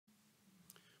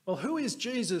Well, who is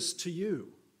Jesus to you?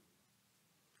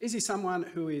 Is he someone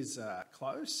who is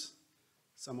close,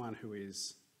 someone who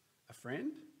is a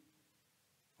friend,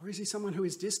 or is he someone who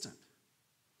is distant?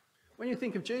 When you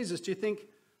think of Jesus, do you think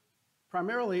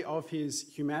primarily of his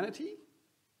humanity,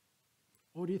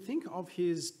 or do you think of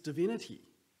his divinity,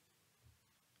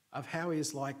 of how he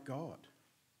is like God?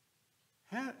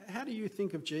 How do you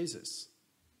think of Jesus?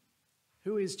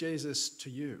 Who is Jesus to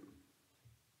you?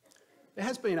 There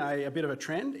has been a bit of a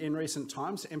trend in recent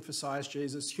times to emphasise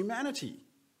Jesus' humanity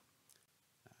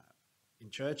in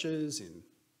churches, in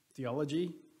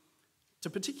theology, to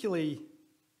particularly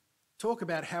talk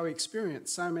about how he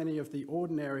experienced so many of the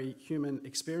ordinary human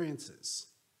experiences,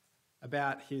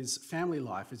 about his family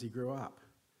life as he grew up,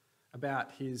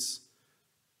 about his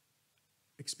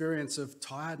experience of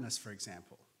tiredness, for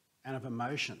example, and of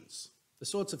emotions, the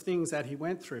sorts of things that he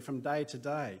went through from day to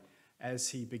day as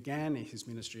he began his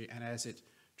ministry and as it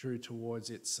drew towards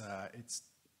its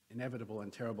inevitable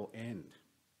and terrible end.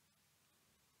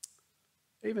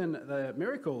 Even the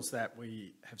miracles that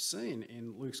we have seen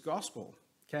in Luke's Gospel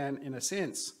can, in a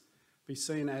sense, be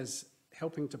seen as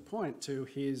helping to point to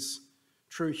his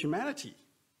true humanity,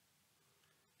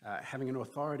 having an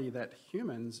authority that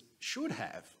humans should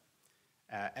have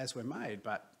as we're made,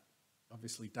 but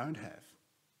obviously don't have.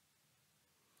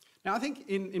 Now, I think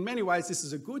in many ways this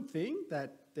is a good thing,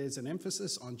 that there's an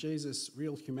emphasis on Jesus'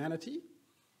 real humanity.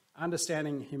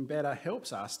 Understanding him better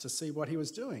helps us to see what he was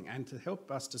doing and to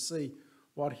help us to see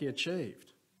what he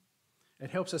achieved. It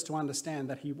helps us to understand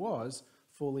that he was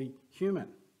fully human.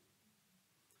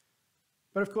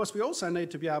 But of course, we also need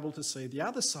to be able to see the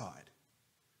other side.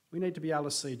 We need to be able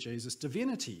to see Jesus'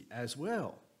 divinity as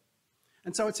well.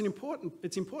 And so it's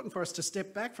important for us to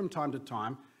step back from time to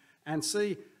time and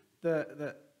see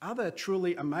the other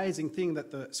truly amazing thing that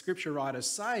the scripture writers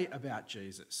say about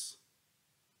Jesus,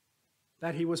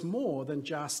 that he was more than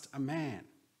just a man.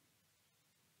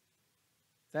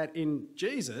 That in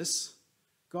Jesus,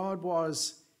 God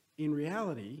was in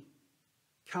reality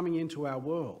coming into our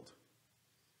world.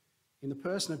 In the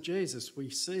person of Jesus,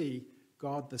 we see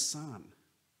God the Son,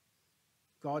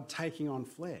 God taking on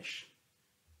flesh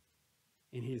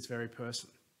in his very person.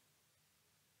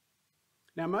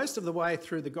 Now, most of the way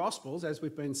through the Gospels, as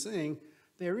we've been seeing,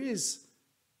 there is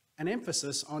an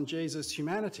emphasis on Jesus'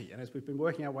 humanity. And as we've been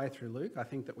working our way through Luke, I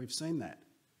think that we've seen that.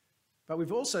 But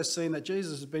we've also seen that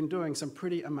Jesus has been doing some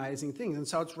pretty amazing things. And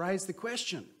so it's raised the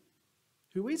question,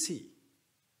 who is he?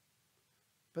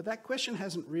 But that question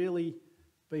hasn't really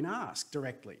been asked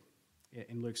directly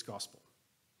in Luke's Gospel.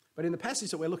 But in the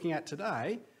passage that we're looking at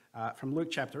today, from Luke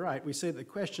chapter 8, we see that the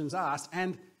question's asked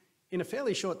and in a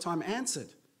fairly short time answered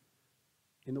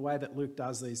in the way that Luke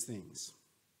does these things.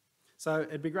 So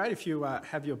it'd be great if you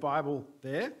have your Bible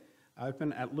there,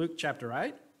 open at Luke chapter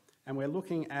 8, and we're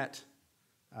looking at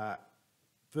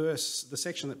the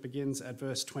section that begins at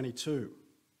verse 22.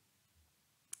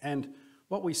 And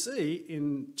what we see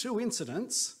in two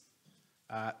incidents,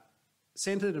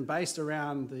 centred and based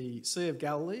around the Sea of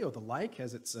Galilee, or the lake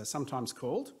as it's sometimes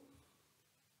called,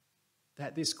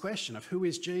 that this question of who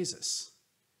is Jesus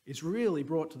is really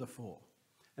brought to the fore.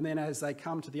 And then as they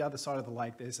come to the other side of the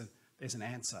lake, there's an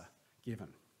answer given.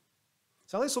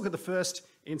 So let's look at the first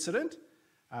incident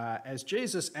as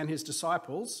Jesus and his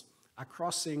disciples are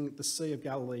crossing the Sea of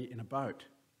Galilee in a boat.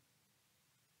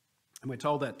 And we're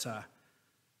told that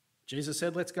Jesus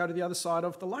said, let's go to the other side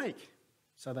of the lake.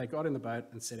 So they got in the boat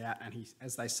and set out, and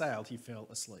as they sailed, he fell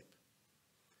asleep.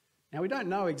 Now, we don't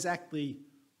know exactly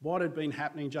what had been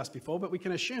happening just before, but we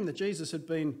can assume that Jesus had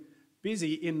been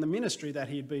busy in the ministry that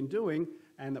he had been doing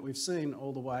and that we've seen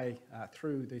all the way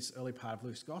through this early part of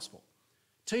Luke's Gospel.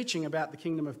 Teaching about the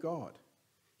kingdom of God,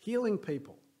 healing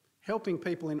people, helping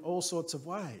people in all sorts of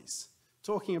ways,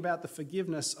 talking about the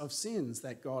forgiveness of sins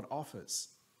that God offers.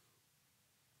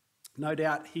 No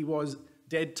doubt he was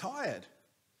dead tired,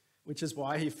 which is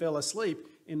why he fell asleep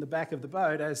in the back of the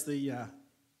boat as the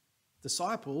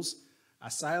disciples are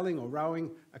sailing or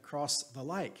rowing across the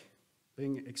lake.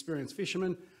 Being experienced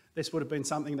fishermen, this would have been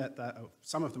something that,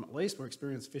 some of them at least were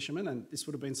experienced fishermen, and this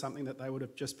would have been something that they would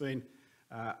have just been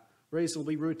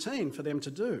reasonably routine for them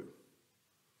to do.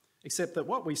 Except that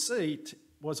what we see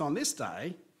was on this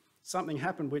day, something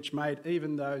happened which made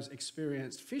even those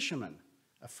experienced fishermen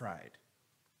afraid.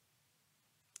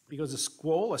 Because a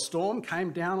squall, a storm,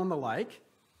 came down on the lake,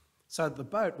 so the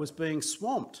boat was being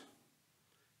swamped,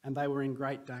 and they were in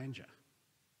great danger.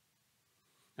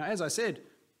 Now, as I said,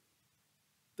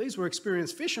 these were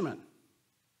experienced fishermen.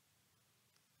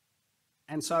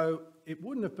 And so it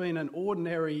wouldn't have been an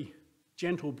ordinary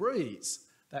gentle breeze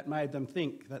that made them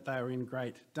think that they were in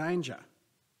great danger.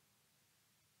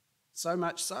 So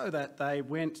much so that they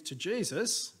went to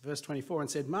Jesus, verse 24, and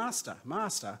said, Master,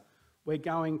 Master, we're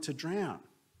going to drown.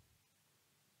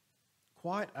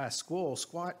 Quite a squall,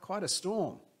 quite a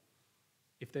storm,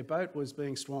 if their boat was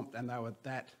being swamped and they were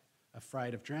that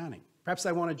afraid of drowning. Perhaps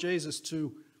they wanted Jesus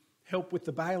to help with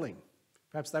the bailing.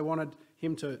 Perhaps they wanted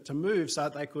him to move so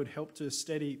that they could help to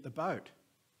steady the boat.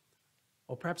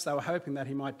 Or perhaps they were hoping that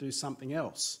he might do something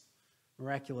else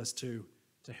miraculous to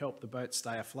help the boat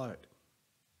stay afloat.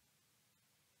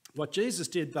 What Jesus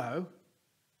did, though,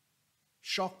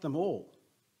 shocked them all,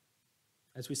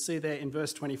 as we see there in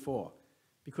verse 24,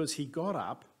 because he got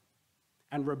up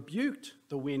and rebuked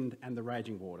the wind and the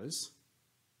raging waters,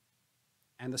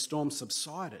 and the storm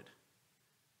subsided,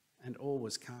 and all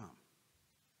was calm.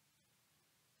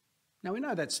 Now, we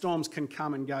know that storms can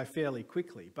come and go fairly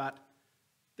quickly, but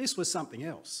this was something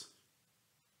else.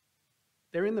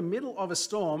 They're in the middle of a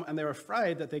storm and they're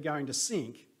afraid that they're going to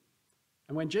sink.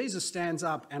 And when Jesus stands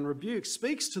up and rebukes,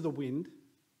 speaks to the wind,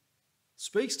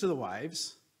 speaks to the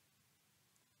waves,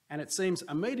 and it seems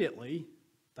immediately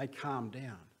they calm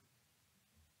down.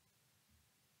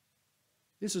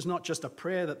 This is not just a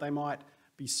prayer that they might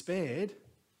be spared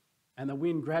and the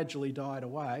wind gradually died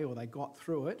away or they got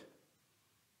through it.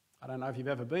 I don't know if you've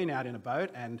ever been out in a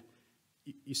boat and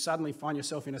you suddenly find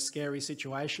yourself in a scary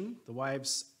situation. The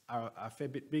waves are a fair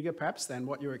bit bigger perhaps than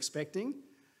what you're expecting,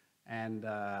 and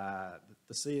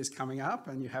the sea is coming up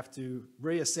and you have to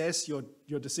reassess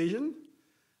your decision.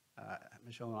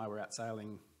 Michelle and I were out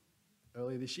sailing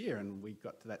earlier this year and we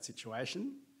got to that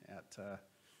situation.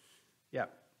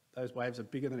 Those waves are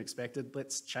bigger than expected,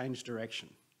 let's change direction.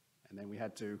 And then we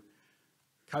had to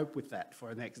cope with that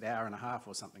for the next hour and a half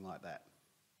or something like that.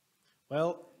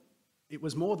 Well, it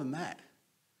was more than that.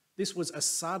 This was a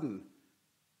sudden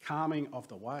calming of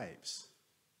the waves.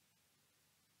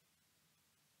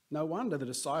 No wonder the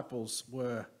disciples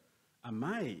were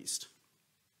amazed.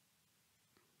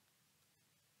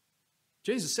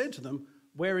 Jesus said to them,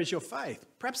 "Where is your faith?"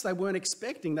 Perhaps they weren't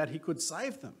expecting that he could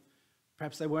save them.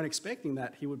 Perhaps they weren't expecting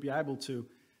that he would be able to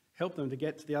help them to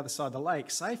get to the other side of the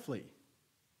lake safely.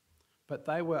 But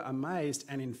they were amazed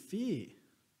and in fear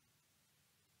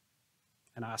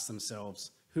and asked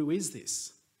themselves, "Who is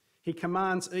this? He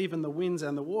commands even the winds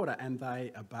and the water, and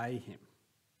they obey him."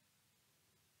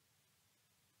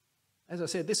 As I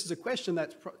said, this is a question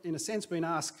that's in a sense been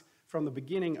asked from the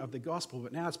beginning of the gospel,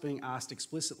 but now it's being asked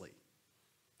explicitly.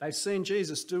 They've seen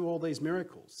Jesus do all these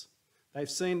miracles.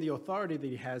 They've seen the authority that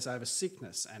he has over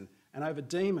sickness and over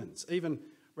demons, even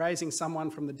raising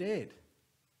someone from the dead.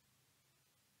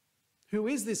 Who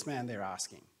is this man, they're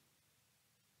asking,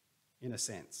 in a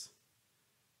sense.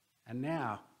 And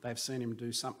now they've seen him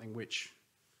do something which,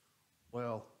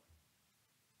 well,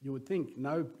 you would think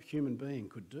no human being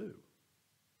could do.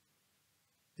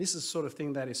 This is the sort of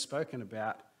thing that is spoken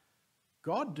about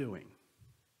God doing.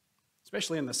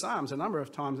 Especially in the Psalms, a number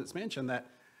of times it's mentioned that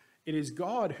it is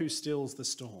God who stills the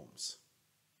storms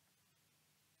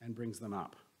and brings them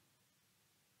up.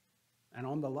 And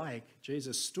on the lake,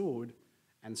 Jesus stood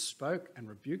and spoke and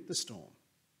rebuked the storm,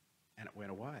 and it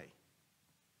went away.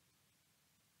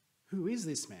 Who is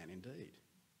this man indeed?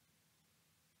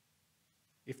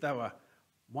 If they were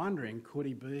wondering, could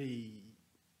he be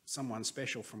someone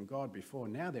special from God before,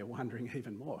 now they're wondering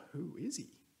even more, who is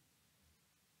he?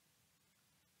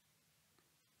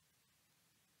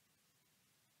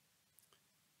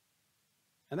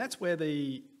 And that's where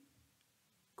the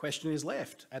question is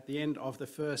left at the end of the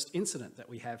first incident that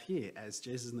we have here as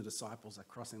Jesus and the disciples are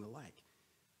crossing the lake.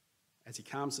 As he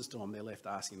calms the storm, they're left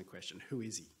asking the question, who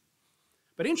is he?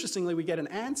 But interestingly, we get an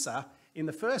answer in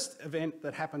the first event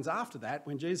that happens after that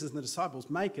when Jesus and the disciples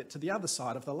make it to the other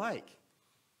side of the lake.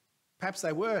 Perhaps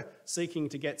they were seeking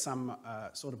to get some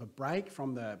sort of a break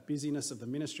from the busyness of the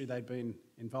ministry they'd been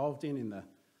involved in the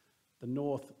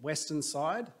northwestern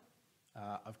side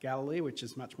of Galilee, which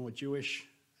is much more Jewish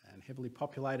and heavily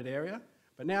populated area.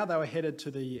 But now they were headed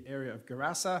to the area of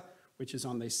Gerasa, which is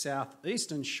on the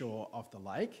southeastern shore of the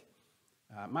lake.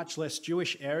 Much less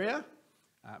Jewish area.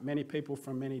 Many people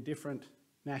from many different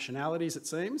nationalities, it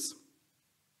seems.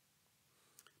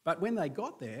 But when they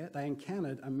got there, they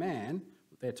encountered a man,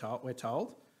 we're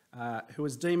told, who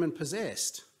was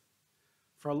demon-possessed.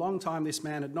 For a long time, this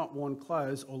man had not worn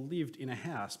clothes or lived in a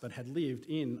house, but had lived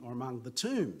in or among the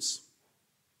tombs.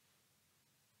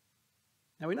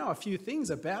 Now, we know a few things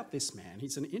about this man.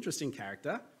 He's an interesting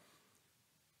character.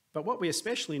 But what we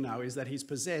especially know is that he's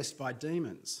possessed by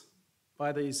demons,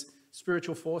 by these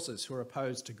spiritual forces who are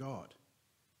opposed to God.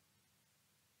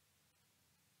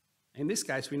 In this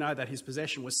case, we know that his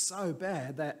possession was so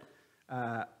bad that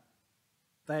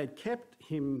they had kept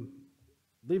him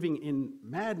living in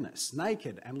madness,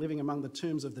 naked, and living among the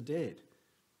tombs of the dead.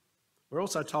 We're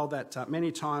also told that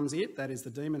many times that is the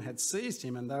demon, had seized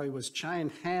him, and though he was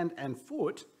chained hand and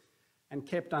foot and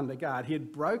kept under guard, he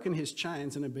had broken his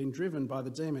chains and had been driven by the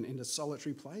demon into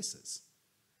solitary places.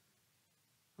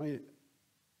 I mean,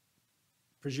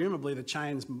 presumably the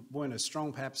chains weren't as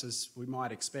strong perhaps as we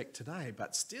might expect today,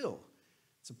 but still,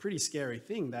 it's a pretty scary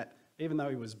thing that even though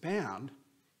he was bound,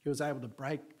 he was able to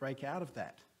break out of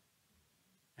that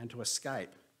and to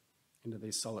escape into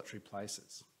these solitary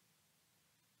places.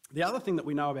 The other thing that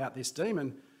we know about this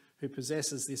demon who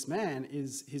possesses this man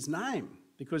is his name,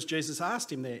 because Jesus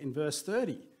asked him there in verse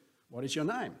 30, "What is your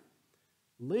name?"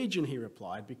 "Legion," he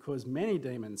replied, because many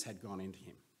demons had gone into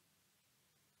him.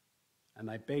 And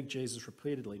they begged Jesus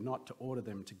repeatedly not to order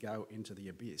them to go into the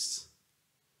abyss.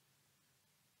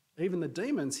 Even the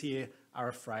demons here are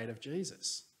afraid of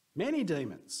Jesus. Many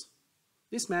demons.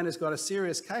 This man has got a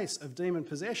serious case of demon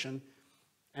possession,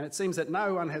 and it seems that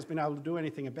no one has been able to do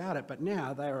anything about it, but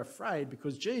now they are afraid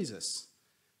because Jesus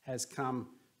has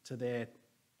come to their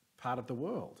part of the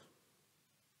world.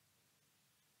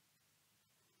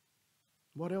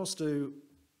 What else do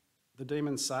the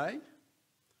demons say?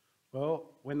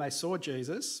 Well, when the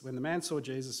man saw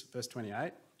Jesus, verse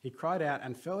 28, he cried out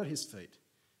and fell at his feet,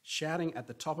 shouting at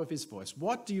the top of his voice,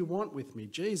 "What do you want with me,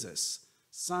 Jesus,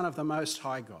 Son of the Most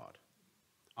High God?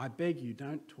 I beg you,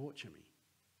 don't torture me."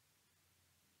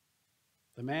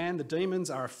 The demons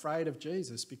are afraid of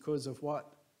Jesus because of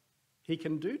what he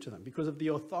can do to them, because of the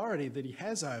authority that he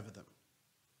has over them.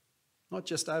 Not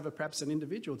just over perhaps an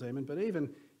individual demon, but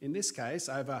even in this case,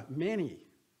 over many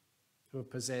who have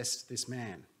possessed this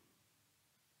man.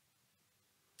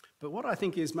 But what I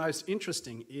think is most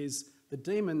interesting is the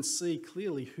demons see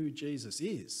clearly who Jesus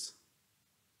is.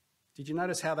 Did you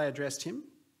notice how they addressed him?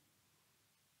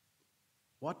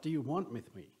 "What do you want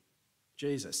with me,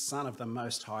 Jesus, Son of the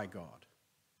Most High God?"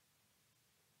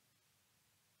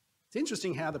 It's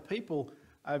interesting how the people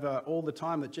over all the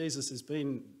time that Jesus has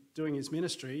been doing his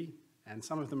ministry, and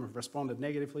some of them have responded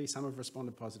negatively, some have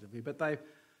responded positively, but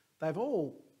they've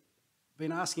all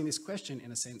been asking this question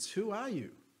in a sense: who are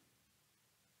you?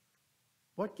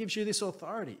 What gives you this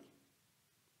authority?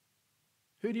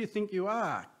 Who do you think you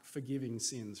are, forgiving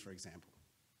sins, for example?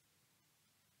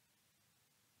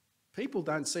 People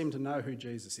don't seem to know who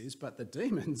Jesus is, but the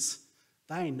demons,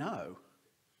 they know,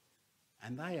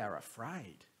 and they are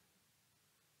afraid.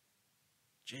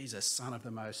 "Jesus, Son of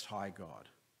the Most High God,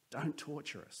 don't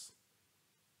torture us."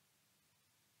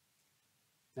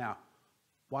 Now,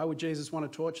 why would Jesus want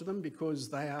to torture them? Because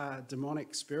they are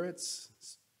demonic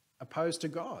spirits opposed to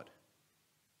God.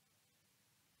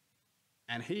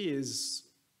 And he is,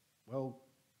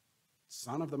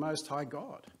 Son of the Most High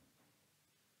God.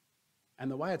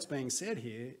 And the way it's being said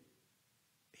here,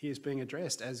 he is being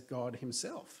addressed as God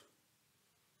himself.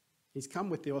 He's come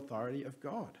with the authority of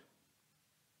God.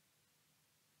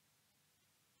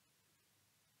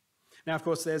 Now, of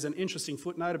course, there's an interesting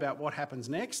footnote about what happens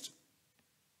next.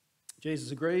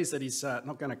 Jesus agrees that he's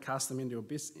not going to cast them into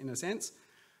abyss in a sense,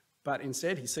 but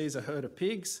instead he sees a herd of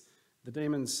pigs. The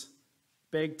demons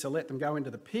beg to let them go into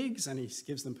the pigs, and he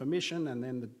gives them permission, and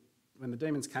then when the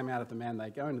demons came out of the man, they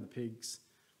go into the pigs.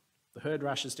 The herd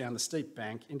rushes down the steep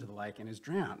bank into the lake and is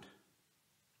drowned.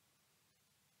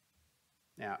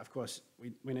 Now, of course,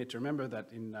 we need to remember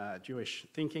that in Jewish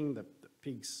thinking, the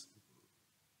pigs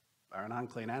are an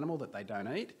unclean animal that they don't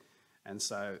eat, and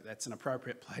so that's an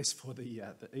appropriate place for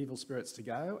the evil spirits to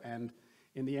go, and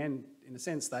in the end, in a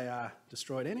sense, they are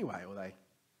destroyed anyway, or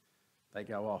they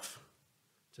go off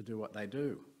to do what they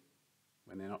do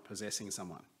when they're not possessing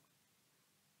someone.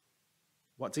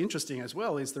 What's interesting as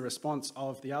well is the response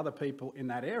of the other people in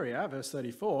that area, verse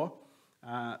 34.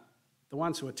 The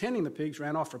ones who were tending the pigs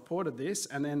ran off, reported this,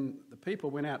 and then the people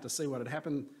went out to see what had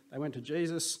happened. They went to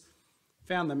Jesus,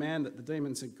 found the man that the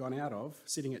demons had gone out of,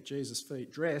 sitting at Jesus'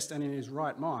 feet, dressed and in his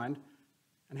right mind.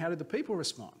 And how did the people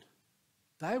respond?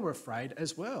 They were afraid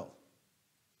as well,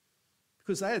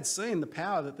 because they had seen the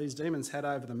power that these demons had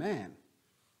over the man.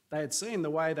 They had seen the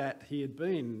way that he had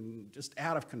been just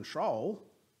out of control,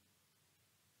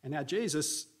 and now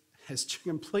Jesus has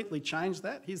completely changed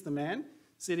that. Here's the man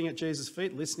sitting at Jesus'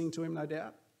 feet, listening to him, no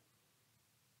doubt.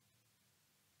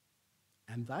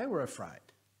 And they were afraid.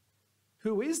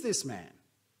 Who is this man?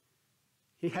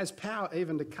 He has power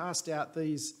even to cast out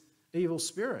these evil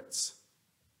spirits.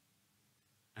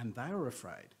 And they were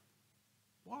afraid.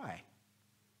 Why?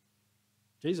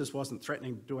 Jesus wasn't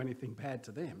threatening to do anything bad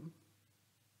to them.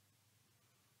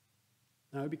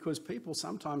 No, because people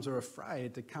sometimes are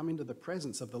afraid to come into the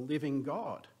presence of the living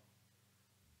God.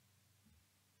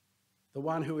 the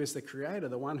one who is the creator,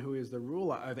 the one who is the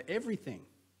ruler over everything.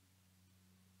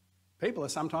 People are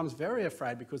sometimes very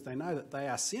afraid because they know that they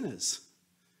are sinners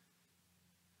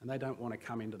and they don't want to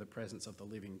come into the presence of the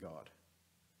living God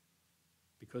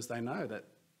because they know that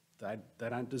they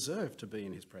don't deserve to be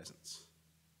in his presence.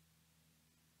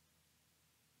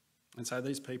 And so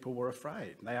these people were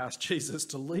afraid. They asked Jesus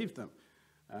to leave them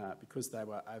because they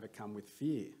were overcome with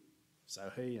fear.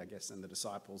 So he, I guess, and the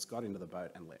disciples got into the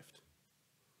boat and left.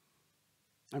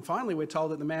 And finally, we're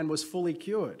told that the man was fully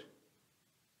cured.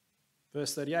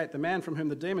 Verse 38, the man from whom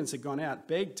the demons had gone out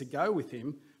begged to go with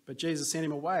him, but Jesus sent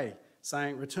him away,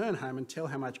 saying, return home and tell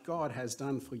how much God has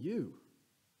done for you.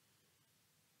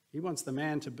 He wants the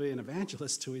man to be an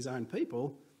evangelist to his own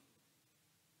people.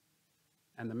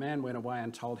 And the man went away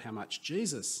and told how much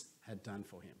Jesus had done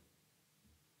for him.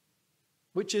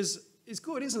 Which is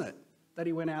good, isn't it? That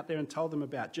he went out there and told them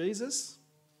about Jesus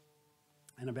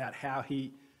and about how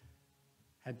he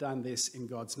had done this in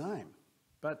God's name.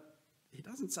 But he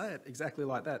doesn't say it exactly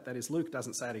like that. That is, Luke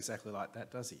doesn't say it exactly like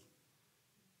that, does he?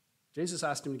 Jesus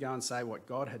asked him to go and say what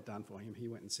God had done for him. He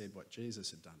went and said what Jesus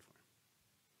had done for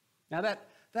him. Now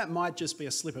that might just be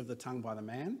a slip of the tongue by the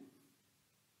man,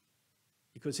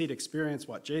 because he'd experienced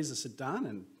what Jesus had done,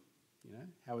 and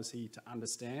how was he to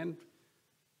understand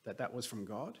that that was from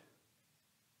God?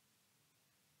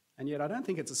 And yet I don't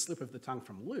think it's a slip of the tongue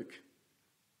from Luke.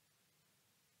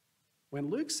 When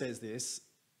Luke says this,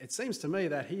 it seems to me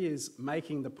that he is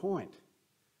making the point.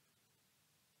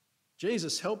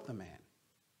 Jesus helped the man.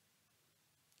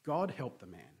 God helped the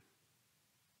man.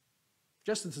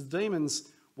 Just as the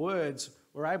demons' words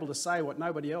were able to say what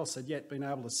nobody else had yet been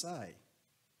able to say.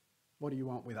 What do you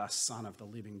want with us, Son of the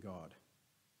living God?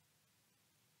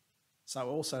 So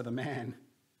also the man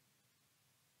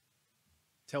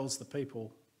tells the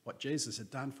people what Jesus had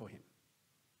done for him,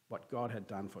 what God had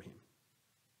done for him.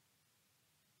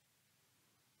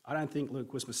 I don't think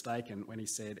Luke was mistaken when he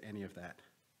said any of that.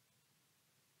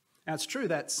 Now it's true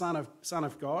that son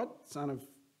of God,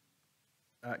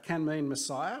 can mean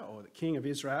Messiah or the King of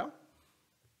Israel,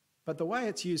 but the way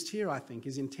it's used here, I think,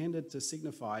 is intended to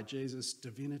signify Jesus'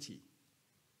 divinity,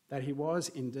 that he was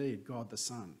indeed God the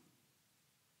Son.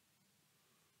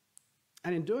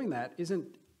 And in doing that,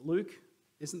 isn't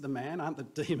the man, aren't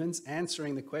the demons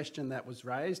answering the question that was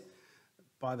raised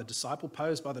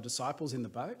posed by the disciples in the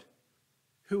boat?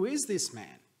 Who is this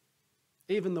man?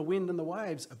 Even the wind and the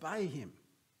waves obey him.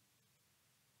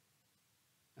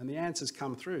 And the answers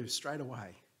come through straight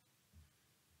away.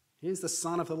 Here's the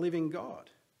Son of the living God.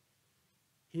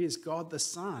 Here's God the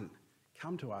Son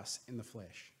come to us in the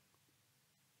flesh.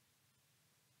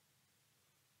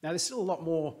 Now there's still a lot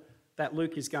more that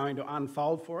Luke is going to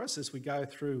unfold for us as we go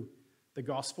through the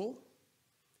gospel.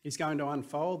 He's going to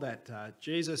unfold that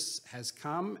Jesus has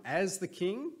come as the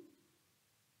king,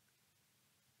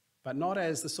 but not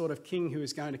as the sort of king who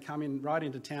is going to come in right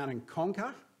into town and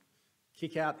conquer,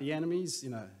 kick out the enemies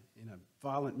in a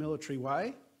violent military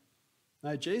way.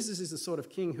 No, Jesus is the sort of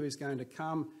king who is going to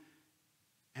come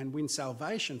and win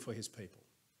salvation for his people.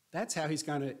 That's how he's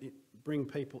going to bring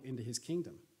people into his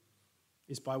kingdom,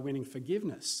 is by winning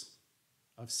forgiveness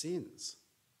of sins.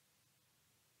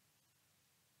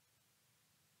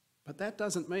 But that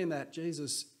doesn't mean that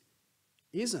Jesus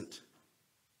isn't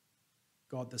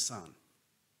God the Son.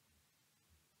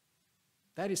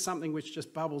 That is something which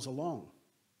just bubbles along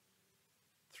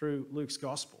through Luke's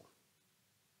gospel.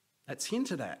 That's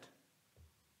hinted at.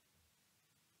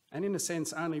 And in a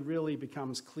sense only really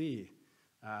becomes clear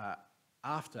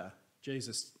after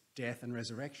Jesus' death and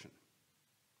resurrection.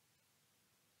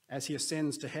 As he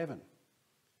ascends to heaven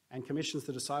and commissions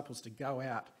the disciples to go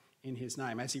out in his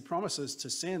name, as he promises to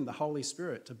send the Holy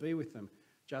Spirit to be with them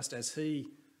just as he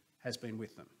has been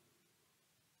with them.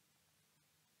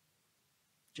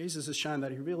 Jesus has shown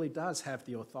that he really does have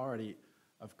the authority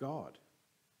of God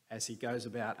as he goes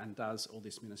about and does all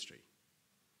this ministry.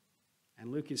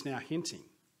 And Luke is now hinting,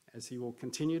 as he will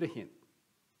continue to hint,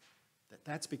 that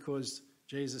that's because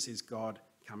Jesus is God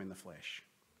come in the flesh.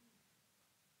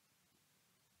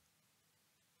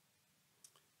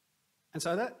 And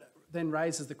so that then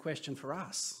raises the question for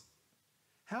us.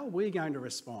 How are we going to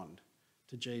respond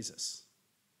to Jesus,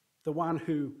 the one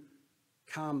who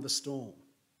calmed the storm,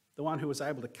 the one who was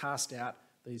able to cast out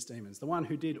these demons, the one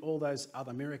who did all those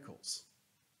other miracles?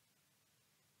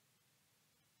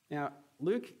 Now,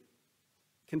 Luke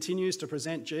continues to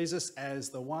present Jesus as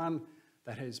the one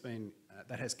that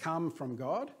has come from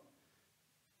God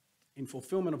in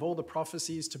fulfillment of all the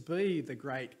prophecies to be the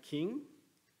great king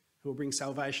who will bring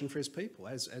salvation for his people,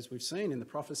 as we've seen in the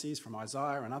prophecies from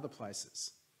Isaiah and other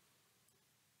places.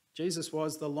 Jesus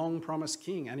was the long-promised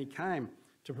king, and he came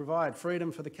to provide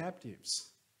freedom for the captives.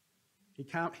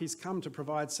 He's come to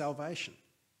provide salvation.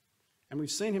 And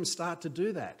we've seen him start to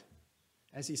do that,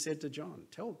 as he said to John.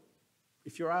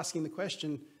 If you're asking the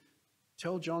question,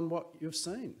 tell John what you've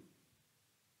seen.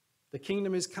 The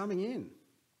kingdom is coming in.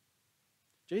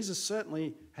 Jesus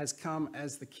certainly has come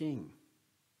as the king.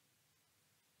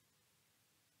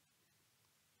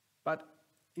 But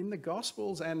in the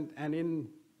Gospels and in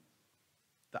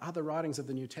the other writings of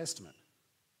the New Testament,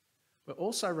 we're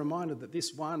also reminded that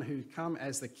this one who come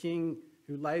as the king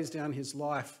who lays down his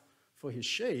life for his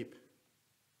sheep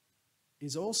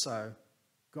is also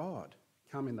God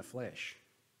come in the flesh.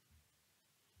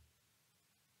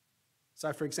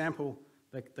 So, for example,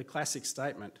 the classic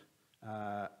statement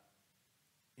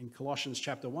in Colossians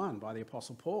chapter 1 by the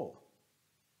Apostle Paul.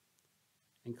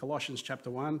 In Colossians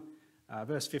chapter 1,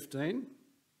 verse 15,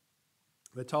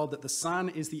 we're told that the Son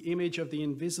is the image of the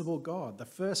invisible God, the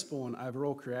firstborn over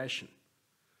all creation.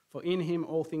 For in him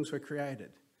all things were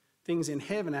created, things in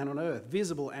heaven and on earth,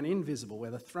 visible and invisible,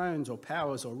 whether thrones or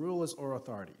powers or rulers or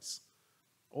authorities.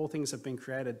 All things have been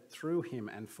created through him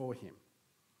and for him.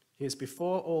 He is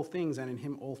before all things, and in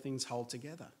him all things hold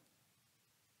together.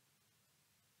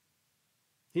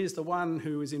 He is the one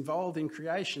who is involved in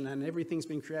creation, and everything's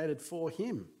been created for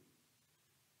him.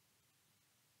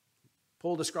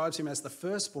 Paul describes him as the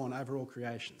firstborn over all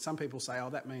creation. Some people say,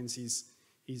 oh, that means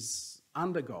he's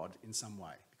under God in some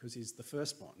way because he's the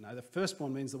firstborn. No, the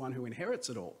firstborn means the one who inherits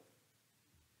it all.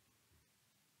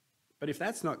 But if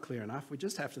that's not clear enough, we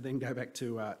just have to then go back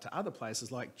to other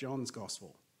places like John's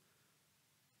Gospel.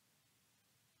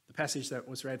 The passage that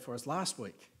was read for us last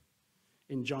week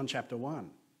in John chapter 1. Do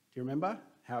you remember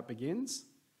how it begins?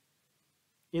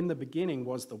 In the beginning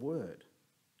was the Word,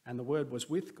 and the Word was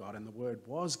with God, and the Word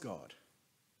was God.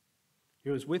 He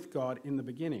was with God in the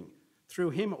beginning.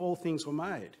 Through him all things were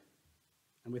made,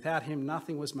 and without him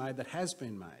nothing was made that has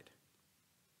been made.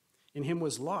 In him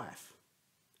was life,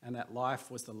 and that life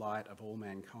was the light of all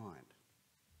mankind.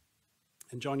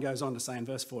 And John goes on to say in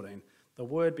verse 14, the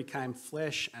Word became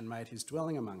flesh and made his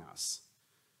dwelling among us.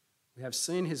 We have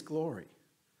seen his glory,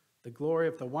 the glory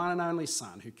of the one and only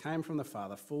Son who came from the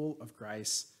Father, full of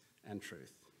grace and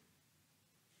truth.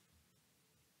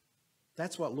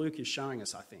 That's what Luke is showing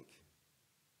us, I think.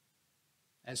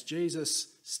 As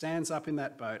Jesus stands up in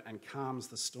that boat and calms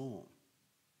the storm.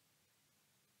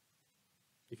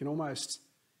 You can almost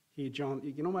hear John,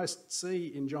 you can almost see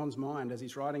in John's mind as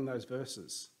he's writing those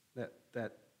verses,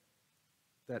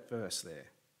 that verse there.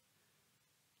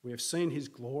 We have seen his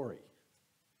glory,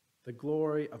 the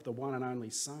glory of the one and only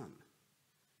Son,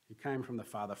 who came from the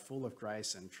Father, full of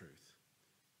grace and truth.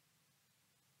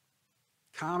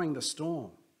 Calming the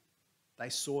storm, they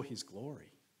saw his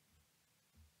glory.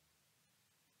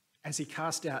 As he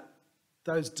cast out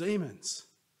those demons,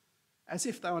 as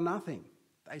if they were nothing,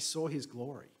 they saw his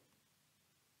glory.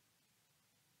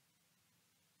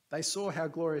 They saw how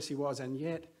glorious he was, and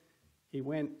yet he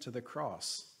went to the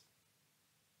cross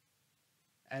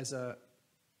as a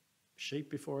sheep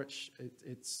before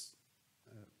its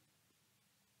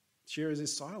shearers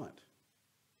is silent.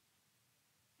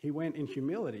 He went in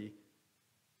humility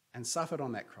and suffered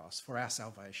on that cross for our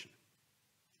salvation.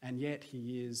 And yet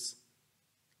he is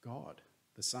God,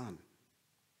 the Son.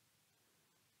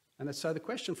 And so the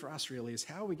question for us really is,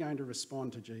 how are we going to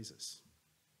respond to Jesus?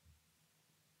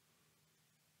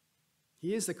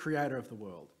 He is the creator of the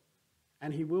world,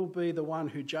 and he will be the one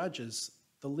who judges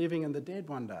the living and the dead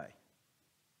one day.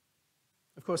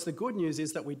 Of course, the good news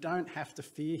is that we don't have to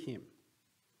fear him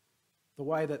the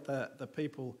way that the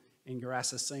people in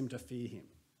Gerasa seem to fear him.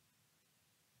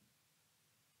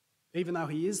 Even though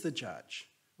he is the judge,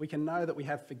 we can know that we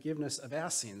have forgiveness of our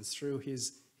sins through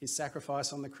his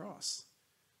sacrifice on the cross.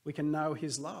 We can know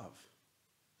his love.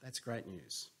 That's great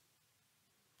news.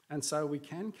 And so we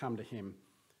can come to him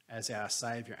as our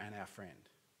Saviour and our friend.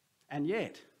 And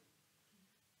yet,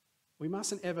 we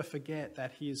mustn't ever forget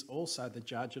that he is also the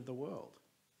judge of the world,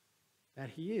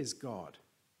 that he is God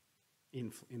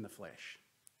in the flesh.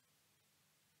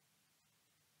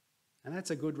 And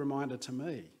that's a good reminder to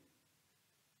me.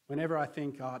 Whenever I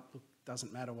think, look, it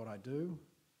doesn't matter what I do,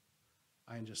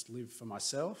 I can just live for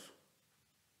myself.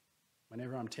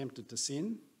 Whenever I'm tempted to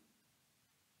sin,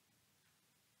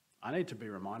 I need to be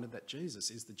reminded that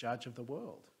Jesus is the judge of the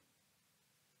world.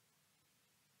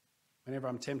 Whenever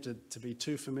I'm tempted to be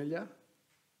too familiar,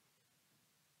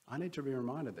 I need to be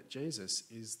reminded that Jesus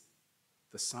is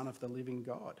the Son of the living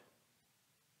God,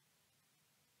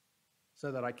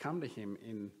 so that I come to him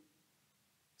in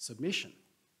submission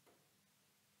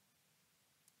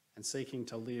and seeking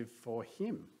to live for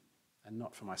him and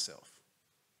not for myself.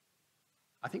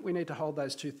 I think we need to hold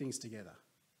those two things together.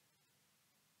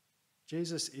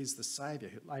 Jesus is the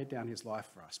Saviour who laid down his life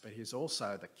for us, but he's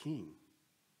also the King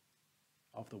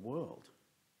of the world.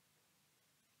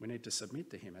 We need to submit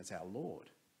to him as our Lord,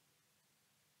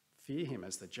 fear him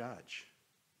as the judge,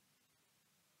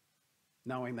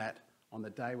 knowing that on the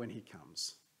day when he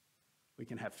comes, we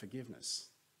can have forgiveness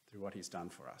through what he's done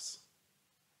for us.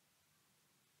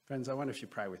 Friends, I wonder if you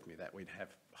pray with me that we'd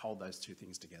hold those two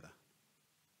things together.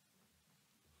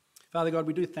 Father God,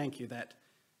 we do thank you that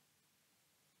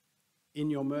in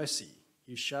your mercy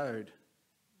you showed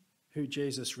who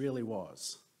Jesus really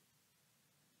was,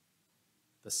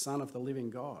 the Son of the living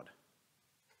God,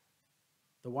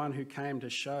 the one who came to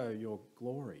show your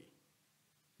glory,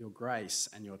 your grace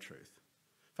and your truth.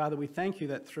 Father, we thank you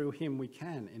that through him we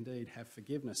can indeed have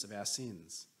forgiveness of our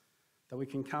sins, that we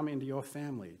can come into your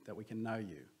family, that we can know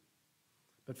you.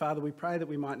 But Father, we pray that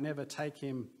we might never take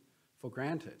him for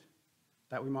granted,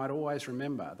 that we might always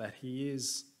remember that he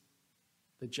is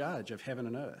the judge of heaven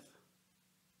and earth,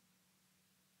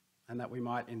 and that we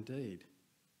might indeed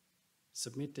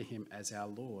submit to him as our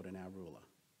Lord and our ruler.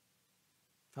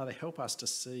 Father, help us to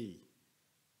see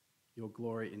your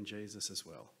glory in Jesus as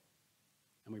well.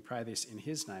 And we pray this in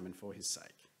his name and for his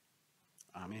sake.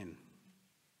 Amen.